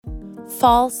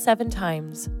Fall 7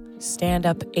 times, stand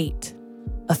up 8.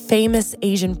 A famous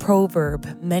Asian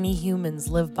proverb many humans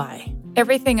live by.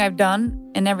 Everything I've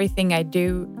done and everything I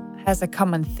do has a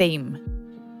common theme.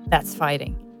 That's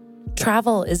fighting.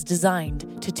 Travel is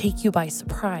designed to take you by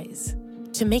surprise,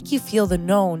 to make you feel the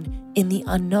known in the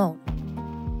unknown.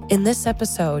 In this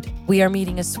episode, we are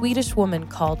meeting a Swedish woman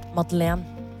called Madeleine,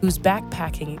 whose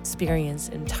backpacking experience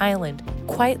in Thailand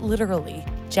quite literally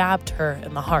jabbed her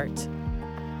in the heart.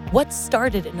 What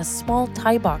started in a small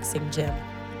Thai boxing gym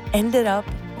ended up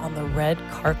on the red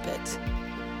carpet.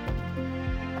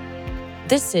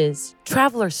 This is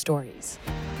Traveler Stories,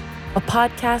 a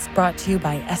podcast brought to you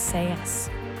by SAS.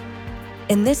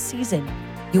 In this season,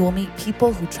 you will meet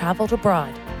people who traveled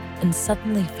abroad and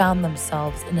suddenly found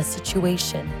themselves in a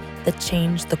situation that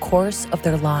changed the course of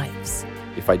their lives.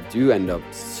 If I do end up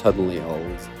suddenly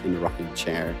old in a rocking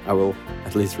chair, I will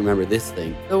at least remember this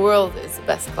thing. The world is the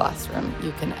best classroom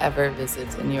you can ever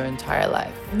visit in your entire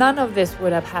life. None of this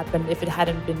would have happened if it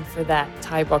hadn't been for that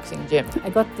Thai boxing gym. I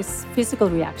got this physical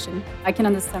reaction. I can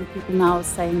understand people now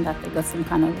saying that they got some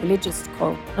kind of religious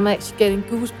call. I'm actually getting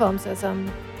goosebumps as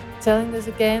I'm telling this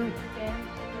again.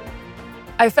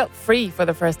 I felt free for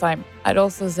the first time. I'd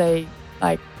also say,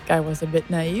 I was a bit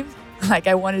naive.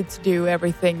 I wanted to do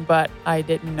everything, but I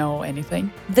didn't know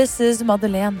anything. This is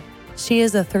Madeleine. She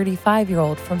is a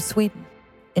 35-year-old from Sweden.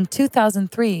 In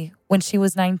 2003, when she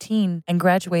was 19 and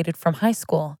graduated from high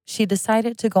school, she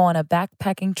decided to go on a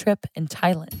backpacking trip in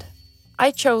Thailand. I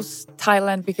chose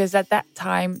Thailand because at that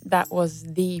time, that was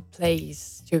the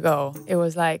place to go. It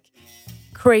was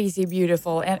crazy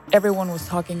beautiful and everyone was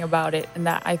talking about it. And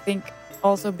that I think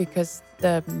also because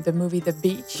the movie The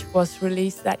Beach was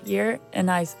released that year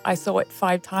and I saw it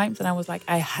 5 times and I was like,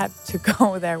 I had to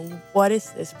go there. What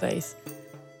is this place?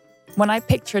 When I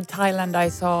pictured Thailand, I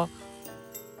saw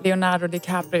Leonardo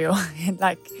DiCaprio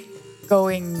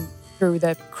going through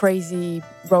the crazy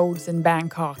roads in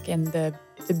Bangkok and the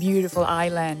beautiful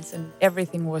islands, and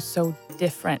everything was so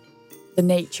different. The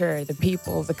nature, the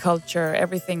people, the culture,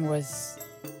 everything was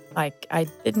I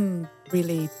didn't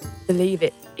really believe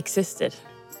it existed.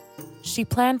 She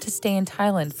planned to stay in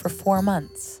Thailand for 4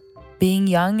 months. Being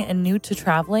young and new to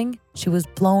traveling, she was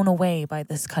blown away by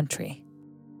this country.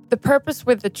 The purpose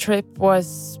with the trip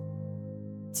was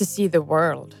to see the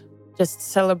world, just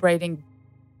celebrating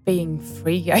being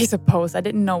free, I suppose. I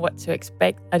didn't know what to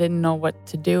expect. I didn't know what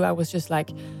to do. I was just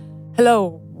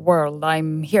hello, world,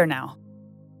 I'm here now.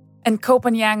 And Koh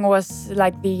Phangan was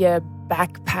the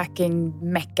backpacking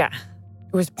mecca.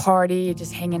 It was party,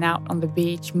 just hanging out on the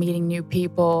beach, meeting new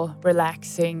people,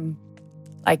 relaxing.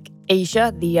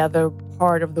 Asia, the other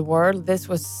part of the world, this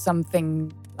was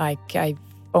something I've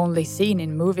only seen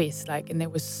in movies. And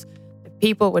it was, the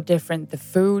people were different, the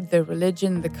food, the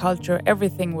religion, the culture,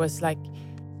 everything was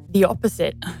the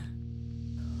opposite.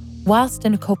 Whilst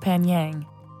in Koh Phangan,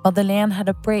 Madeleine had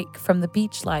a break from the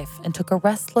beach life and took a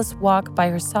restless walk by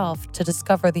herself to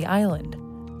discover the island.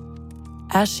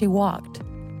 As she walked,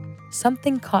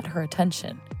 something caught her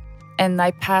attention. And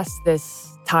I passed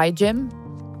this Thai gym.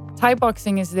 Thai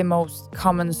boxing is the most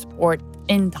common sport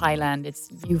in Thailand.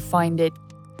 You find it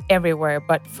everywhere,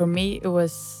 but for me it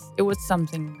was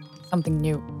something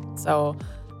new. So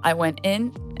I went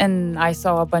in and I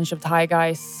saw a bunch of Thai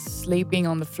guys sleeping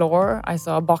on the floor. I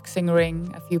saw a boxing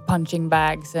ring, a few punching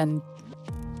bags, and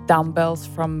dumbbells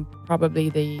from probably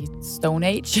the Stone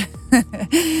Age.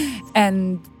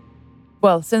 And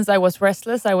well, since I was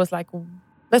restless, I was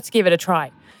let's give it a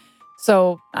try.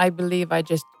 So I believe I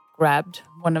just grabbed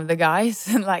one of the guys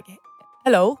and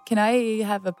hello, can I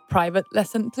have a private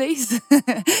lesson, please?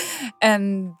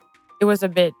 And it was a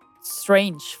bit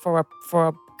strange for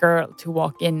a girl to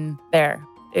walk in there.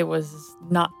 It was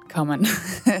not common.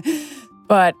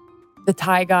 But the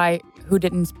Thai guy who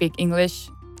didn't speak English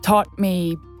taught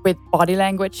me with body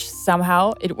language.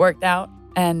 Somehow it worked out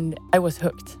and I was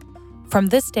hooked. From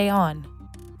this day on,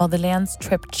 Madeleine's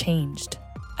trip changed.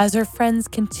 As her friends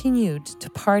continued to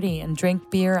party and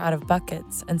drink beer out of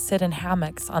buckets and sit in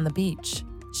hammocks on the beach,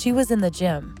 she was in the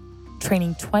gym,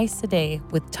 training twice a day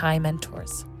with Thai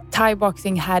mentors. Thai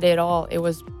boxing had it all. It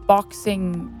was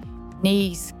boxing,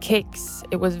 knees, kicks.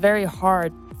 It was very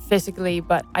hard physically,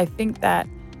 but I think that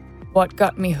what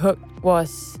got me hooked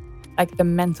was the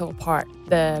mental part,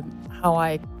 how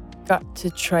I got to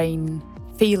train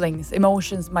feelings,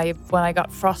 emotions. When I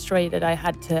got frustrated, I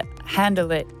had to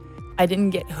handle it. I didn't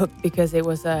get hooked because it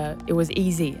was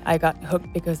easy. I got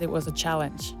hooked because it was a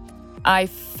challenge. I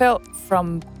felt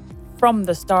from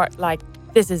the start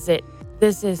this is it.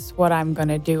 This is what I'm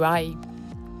gonna do. I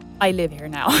live here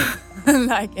now.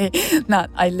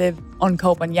 I live on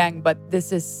Koh Phangan, but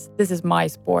this is my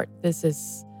sport. This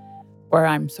is where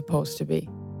I'm supposed to be.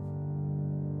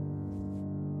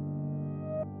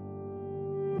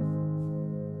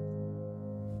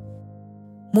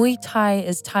 Muay Thai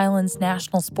is Thailand's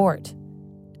national sport.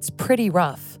 It's pretty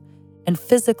rough and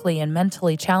physically and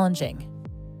mentally challenging.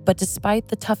 But despite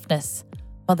the toughness,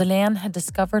 Madeleine had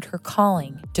discovered her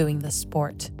calling doing this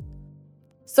sport.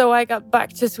 So I got back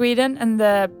to Sweden, and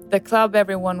the club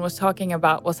everyone was talking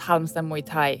about was Halmstad Muay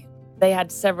Thai. They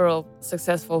had several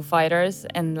successful fighters,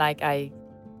 and I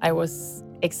was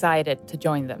excited to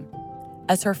join them.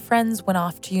 As her friends went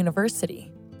off to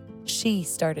university, she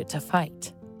started to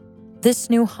fight. This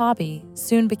new hobby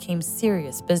soon became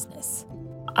serious business.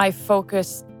 I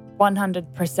focused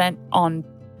 100%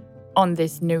 on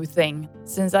this new thing.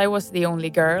 Since I was the only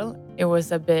girl, it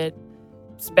was a bit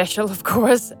special, of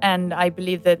course, and I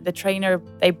believe that the trainer,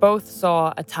 they both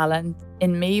saw a talent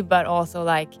in me, but also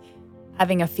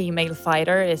having a female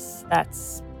fighter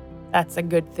that's a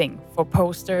good thing for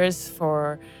posters,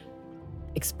 for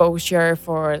exposure,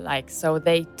 so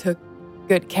they took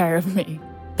good care of me.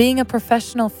 Being a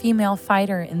professional female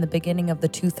fighter in the beginning of the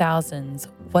 2000s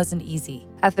wasn't easy.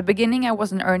 At the beginning, I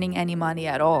wasn't earning any money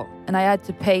at all, and I had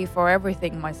to pay for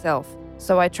everything myself.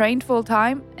 So I trained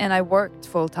full-time, and I worked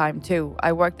full-time too.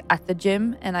 I worked at the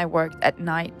gym, and I worked at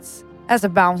nights as a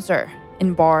bouncer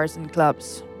in bars and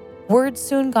clubs. Word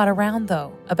soon got around,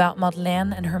 though, about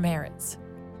Madeleine and her merits,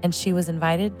 and she was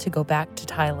invited to go back to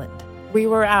Thailand. We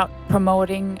were out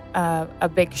promoting a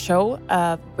big show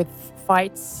with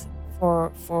fights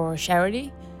for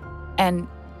charity, and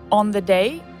on the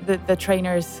day, the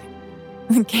trainers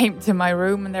came to my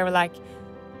room and they were like,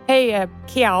 "Hey,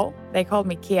 Kiao." They called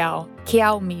me Kiao.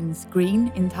 Kiao means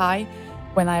green in Thai.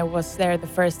 When I was there the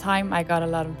first time, I got a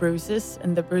lot of bruises,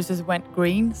 and the bruises went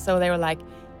green. So they were like,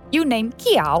 "You named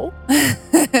Kiao."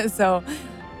 So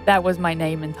that was my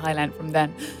name in Thailand from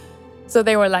then. So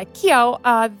they were like, "Kiao,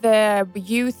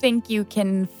 you think you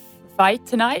can fight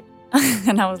tonight?"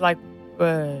 And I was like,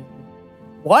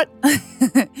 "What?"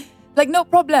 Like, "No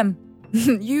problem.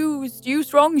 You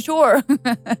strong, sure."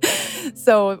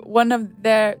 So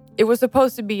it was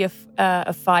supposed to be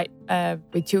a fight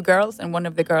with two girls, and one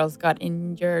of the girls got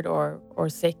injured or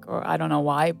sick, or I don't know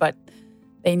why, but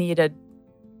they needed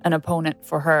an opponent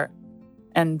for her,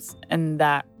 and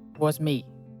that was me.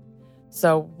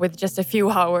 So with just a few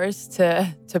hours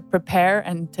to prepare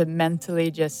and to mentally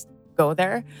just go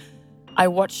there, I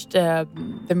watched the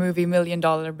movie $1 Million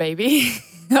Baby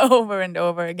over and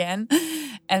over again.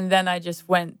 And then I just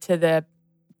went to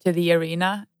the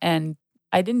arena, and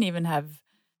I didn't even have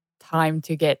time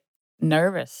to get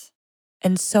nervous.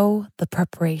 And so the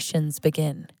preparations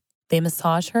begin. They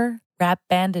massage her, wrap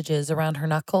bandages around her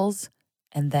knuckles,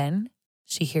 and then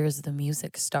she hears the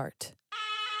music start.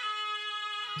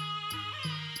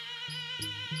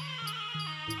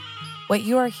 What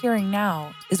you are hearing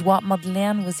now is what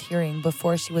Madeleine was hearing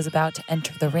before she was about to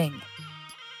enter the ring.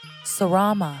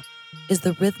 Sarama is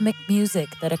the rhythmic music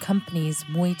that accompanies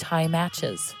Muay Thai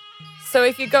matches. So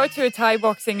if you go to a Thai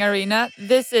boxing arena,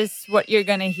 this is what you're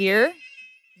going to hear.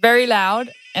 Very loud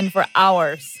and for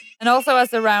hours. And also as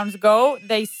the rounds go,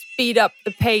 they speed up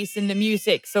the pace in the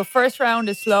music. So first round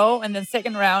is slow, and then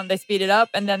second round they speed it up,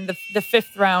 and then the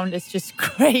fifth round is just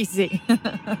crazy.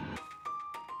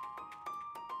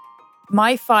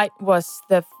 My fight was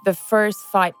the first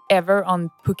fight ever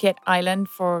on Phuket Island.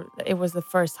 It was the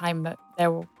first time that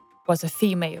there was a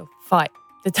female fight.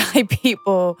 The Thai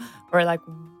people were like,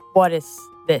 "What is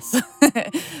this?"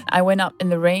 I went up in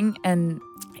the ring, and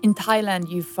in Thailand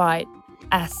you fight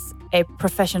as a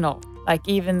professional. Like,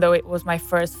 even though it was my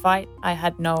first fight, I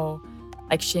had no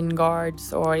shin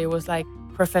guards, or it was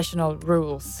professional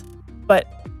rules. But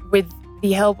with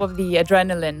the help of the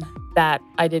adrenaline, that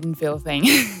I didn't feel a thing.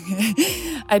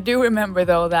 I do remember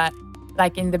though that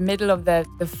in the middle of the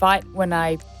fight, when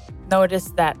I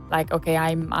noticed that okay,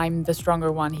 I'm the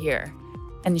stronger one here,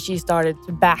 and she started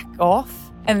to back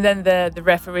off, and then the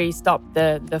referee stopped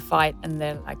the fight, and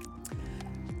they're like,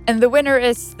 "And the winner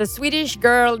is the Swedish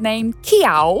girl named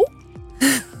Kiao."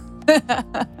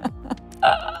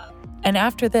 And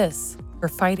after this, her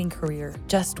fighting career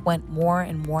just went more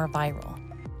and more viral.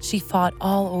 She fought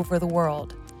all over the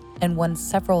world and won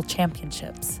several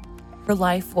championships. Her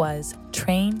life was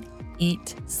train,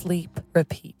 eat, sleep,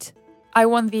 repeat. I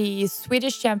won the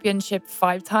Swedish Championship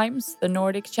 5 times, the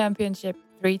Nordic Championship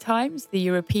 3 times, the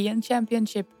European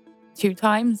Championship 2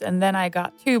 times, and then I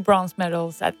got 2 bronze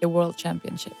medals at the World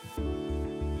Championship.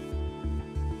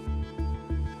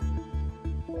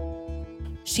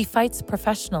 She fights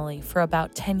professionally for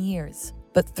about 10 years,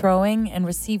 but throwing and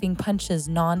receiving punches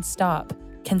non-stop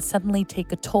can suddenly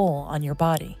take a toll on your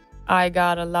body. I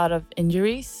got a lot of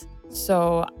injuries,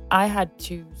 so I had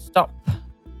to stop.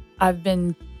 I've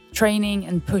been training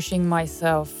and pushing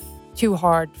myself too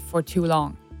hard for too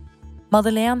long.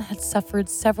 Madeleine had suffered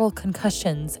several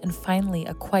concussions and finally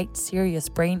a quite serious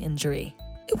brain injury.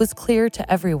 It was clear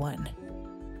to everyone.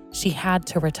 She had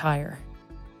to retire.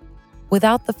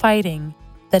 Without the fighting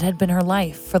that had been her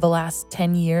life for the last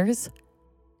 10 years,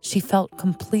 she felt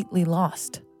completely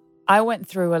lost. I went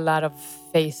through a lot of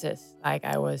phases. Like,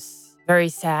 I was very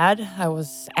sad, I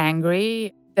was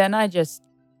angry. Then I just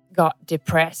got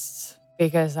depressed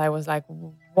because I was like,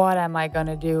 what am I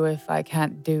gonna do if I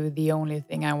can't do the only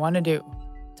thing I wanna do?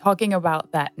 Talking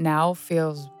about that now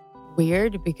feels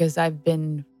weird because I've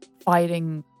been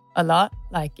fighting a lot,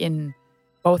 like in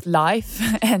both life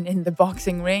and in the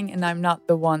boxing ring, and I'm not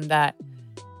the one that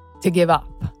to give up.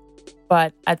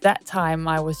 But at that time,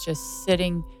 I was just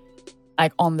sitting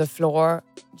like on the floor,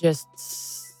 just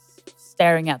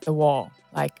staring at the wall.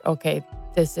 Like, okay,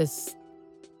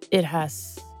 it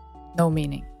has no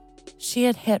meaning. She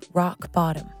had hit rock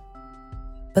bottom.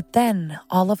 But then,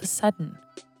 all of a sudden,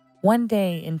 one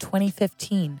day in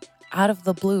 2015, out of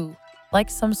the blue,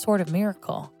 like some sort of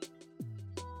miracle,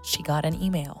 she got an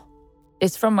email.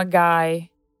 It's from a guy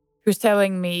who's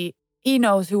telling me he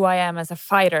knows who I am as a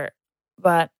fighter,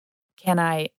 but can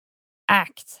I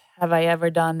act? Have I ever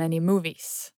done any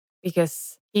movies?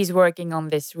 Because he's working on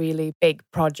this really big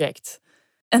project.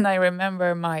 And I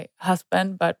remember my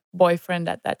husband, but boyfriend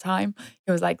at that time,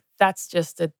 he was like, that's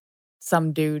just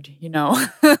some dude, you know.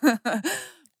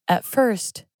 At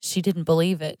first, she didn't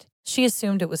believe it. She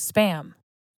assumed it was spam.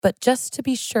 But just to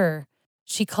be sure,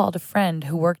 she called a friend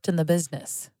who worked in the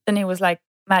business. Then he was like,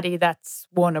 Maddie, that's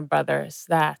Warner Brothers.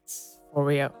 That's for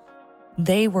real.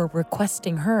 They were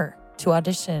requesting her to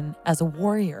audition as a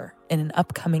warrior in an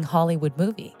upcoming Hollywood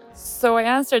movie. So I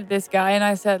answered this guy and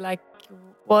I said, like,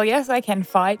 well, yes, I can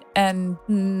fight. And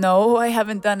no, I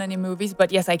haven't done any movies,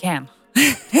 but yes, I can.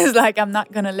 It's like, I'm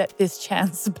not going to let this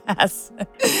chance pass.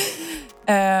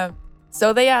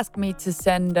 So they asked me to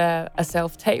send a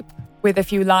self-tape with a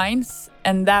few lines.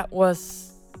 And that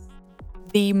was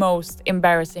the most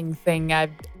embarrassing thing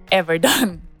I've ever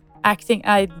done. Acting,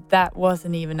 that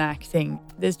wasn't even acting.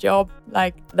 This job,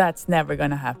 like, that's never going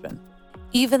to happen.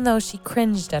 Even though she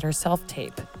cringed at her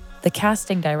self-tape, the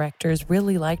casting directors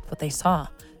really liked what they saw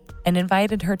and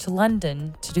invited her to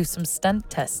London to do some stunt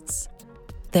tests.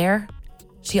 There,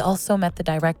 she also met the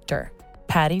director,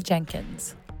 Patty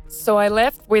Jenkins. So I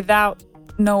left without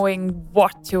knowing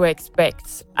what to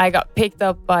expect. I got picked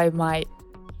up by my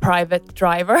private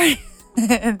driver.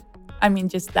 I mean,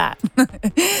 just that.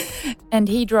 And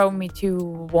he drove me to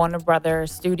Warner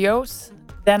Brothers Studios.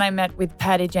 Then I met with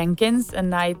Patty Jenkins,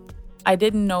 and I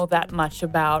didn't know that much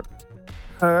about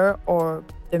her or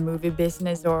the movie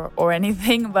business or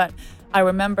anything, but I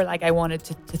remember like I wanted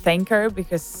to thank her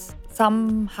because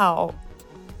somehow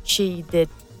she did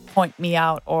point me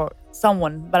out, or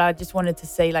someone, but I just wanted to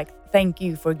say like, thank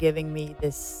you for giving me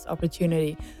this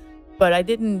opportunity. But I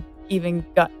didn't even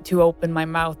got to open my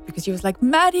mouth because she was like,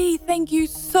 Maddie, thank you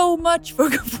so much for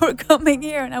coming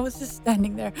here. And I was just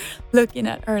standing there looking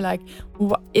at her like,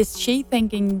 is she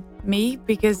thanking me?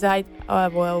 Because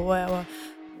well,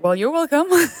 you're welcome.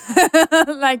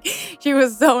 Like, she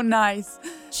was so nice.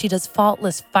 She does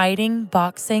faultless fighting,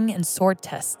 boxing, and sword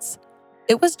tests.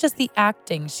 It was just the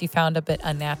acting she found a bit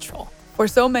unnatural. For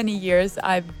so many years,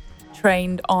 I've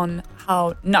trained on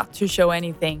how not to show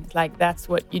anything. Like, that's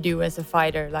what you do as a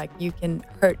fighter. Like, you can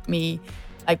hurt me,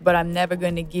 like, but I'm never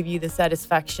going to give you the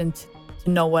satisfaction to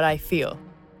know what I feel.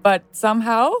 But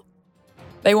somehow,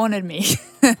 they wanted me.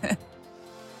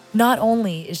 Not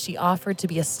only is she offered to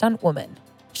be a stunt woman,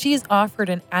 she is offered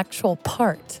an actual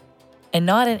part, and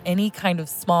not in any kind of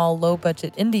small,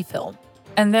 low-budget indie film.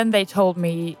 And then they told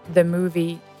me the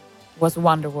movie was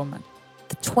Wonder Woman.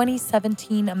 The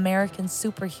 2017 American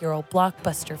superhero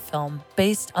blockbuster film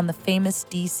based on the famous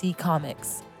DC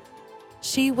comics.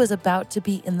 She was about to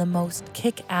be in the most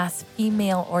kick-ass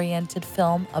female-oriented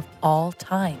film of all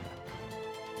time.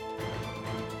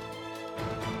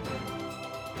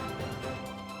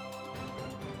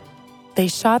 They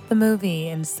shot the movie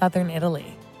in southern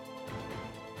Italy.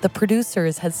 The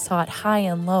producers had sought high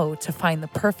and low to find the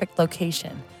perfect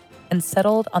location and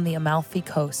settled on the Amalfi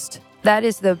Coast. That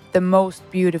is the most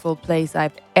beautiful place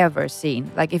I've ever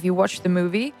seen. Like, if you watch the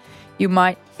movie, you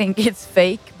might think it's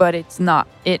fake, but it's not.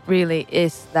 It really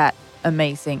is that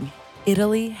amazing.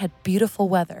 Italy had beautiful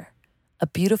weather, a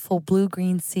beautiful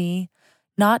blue-green sea,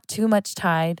 not too much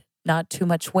tide, not too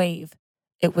much wave.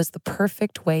 It was the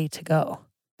perfect way to go.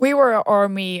 We were an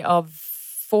army of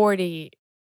 40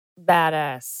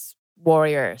 badass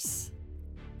warriors.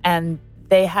 And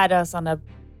they had us on a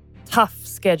tough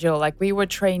schedule. Like we were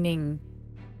training,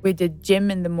 we did gym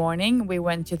in the morning. We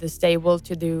went to the stable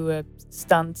to do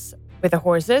stunts with the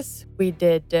horses. We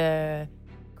did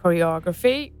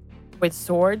choreography with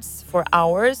swords for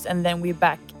hours. And then we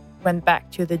went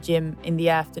back to the gym in the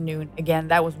afternoon. Again,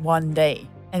 that was one day.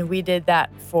 And we did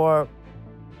that for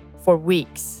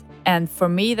weeks. And for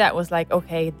me, that was like,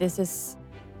 okay,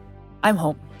 I'm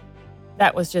home.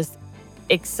 That was just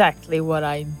exactly what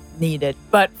I needed.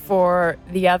 But for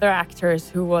the other actors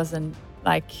who wasn't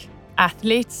like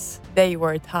athletes, they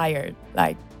were tired,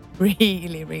 like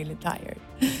really, really tired.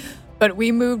 But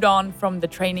we moved on from the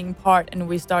training part and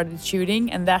we started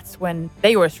shooting, and that's when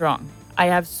they were strong. I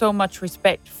have so much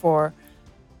respect for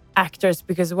actors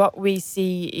because what we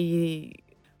see,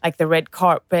 like the red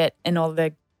carpet and all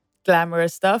the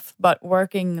glamorous stuff, but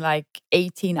working like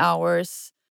 18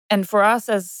 hours. And for us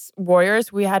as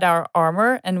warriors, we had our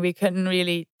armor and we couldn't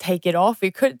really take it off. We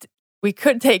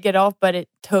could take it off, but it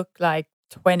took like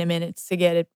 20 minutes to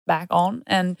get it back on,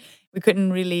 and we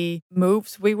couldn't really move.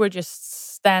 So we were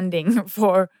just standing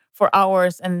for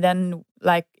hours, and then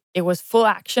like it was full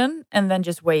action and then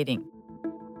just waiting.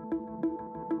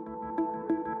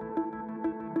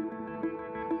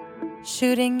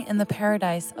 Shooting in the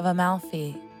paradise of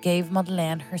Amalfi gave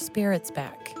Madeleine her spirits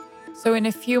back. So in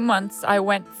a few months, I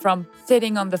went from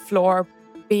sitting on the floor,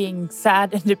 being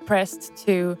sad and depressed,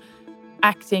 to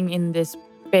acting in this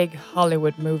big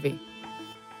Hollywood movie.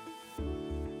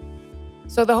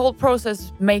 So the whole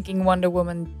process making Wonder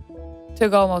Woman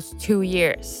took almost 2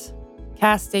 years.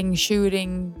 Casting,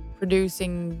 shooting,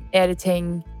 producing,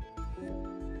 editing.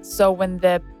 So when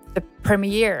the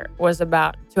premiere was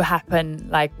about to happen,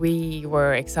 like we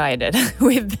were excited.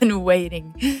 We've been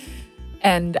waiting.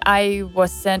 And I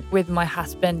was sent with my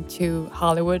husband to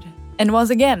Hollywood. And once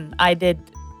again, I did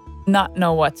not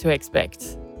know what to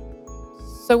expect.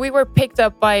 So we were picked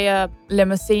up by a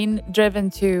limousine, driven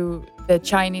to the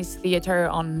Chinese theater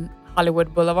on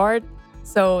Hollywood Boulevard.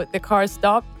 So the car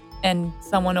stopped and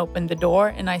someone opened the door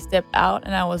and I stepped out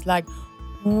and I was like,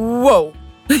 whoa.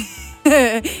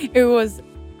 It was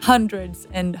hundreds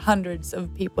and hundreds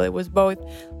of people. It was both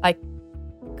like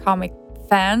comic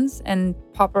fans and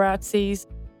paparazzis.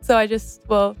 So I just,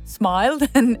 smiled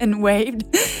and waved.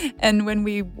 And when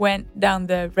we went down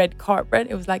the red carpet,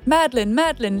 it was like,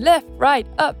 Madeleine, left, right,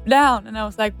 up, down. And I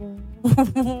was like,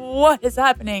 what is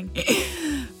happening?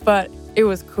 But it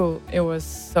was cool. It was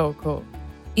so cool.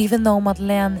 Even though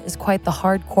Madeleine is quite the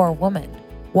hardcore woman,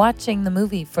 watching the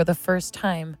movie for the first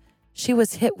time, she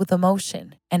was hit with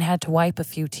emotion and had to wipe a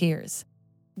few tears.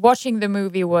 Watching the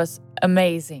movie was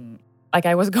amazing. Like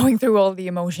I was going through all the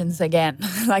emotions again.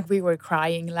 Like we were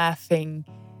crying, laughing.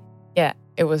 Yeah,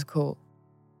 it was cool.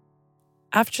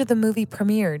 After the movie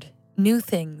premiered, new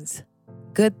things,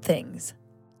 good things,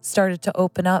 started to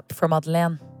open up for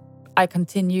Madeleine. I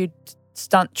continued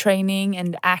stunt training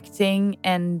and acting,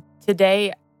 and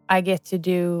today I get to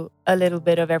do a little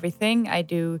bit of everything. I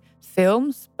do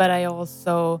films, but I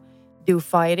also do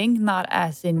fighting, not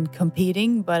as in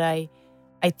competing, but I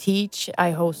teach,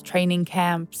 I host training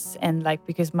camps, and like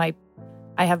because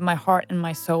I have my heart and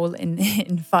my soul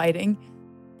in fighting.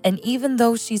 And even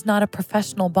though she's not a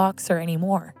professional boxer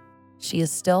anymore, she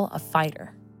is still a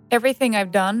fighter. Everything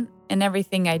I've done and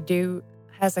everything I do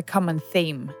has a common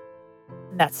theme.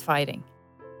 And that's fighting.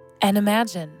 And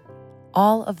imagine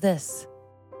all of this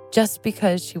just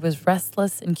because she was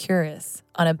restless and curious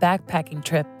on a backpacking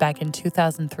trip back in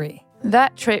 2003.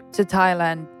 That trip to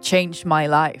Thailand changed my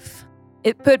life.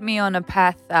 It put me on a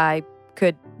path I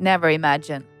could never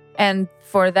imagine. And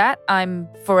for that, I'm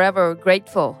forever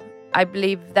grateful. I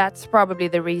believe that's probably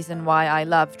the reason why I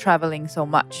love traveling so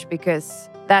much, because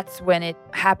that's when it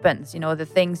happens, the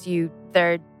things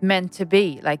they're meant to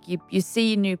be. Like you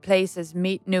see new places,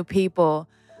 meet new people.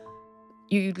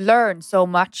 You learn so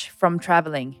much from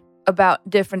traveling about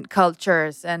different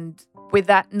cultures. And with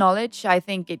that knowledge, I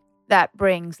think that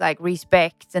brings like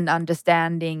respect and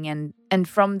understanding. And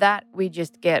from that, we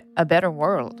just get a better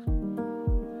world.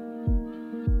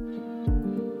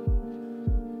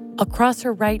 Across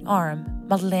her right arm,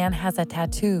 Madeleine has a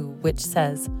tattoo which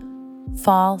says,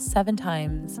 "Fall 7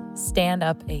 times, stand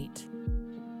up 8."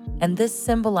 And this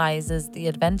symbolizes the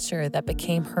adventure that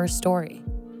became her story.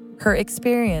 Her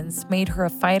experience made her a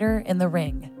fighter in the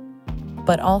ring,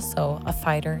 but also a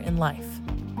fighter in life.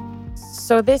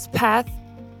 So this path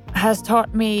has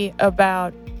taught me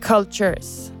about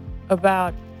cultures,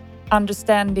 about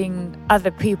understanding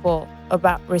other people,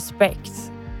 about respect,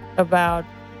 about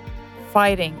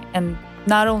fighting, and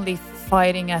not only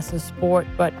fighting as a sport,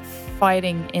 but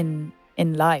fighting in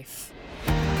in life.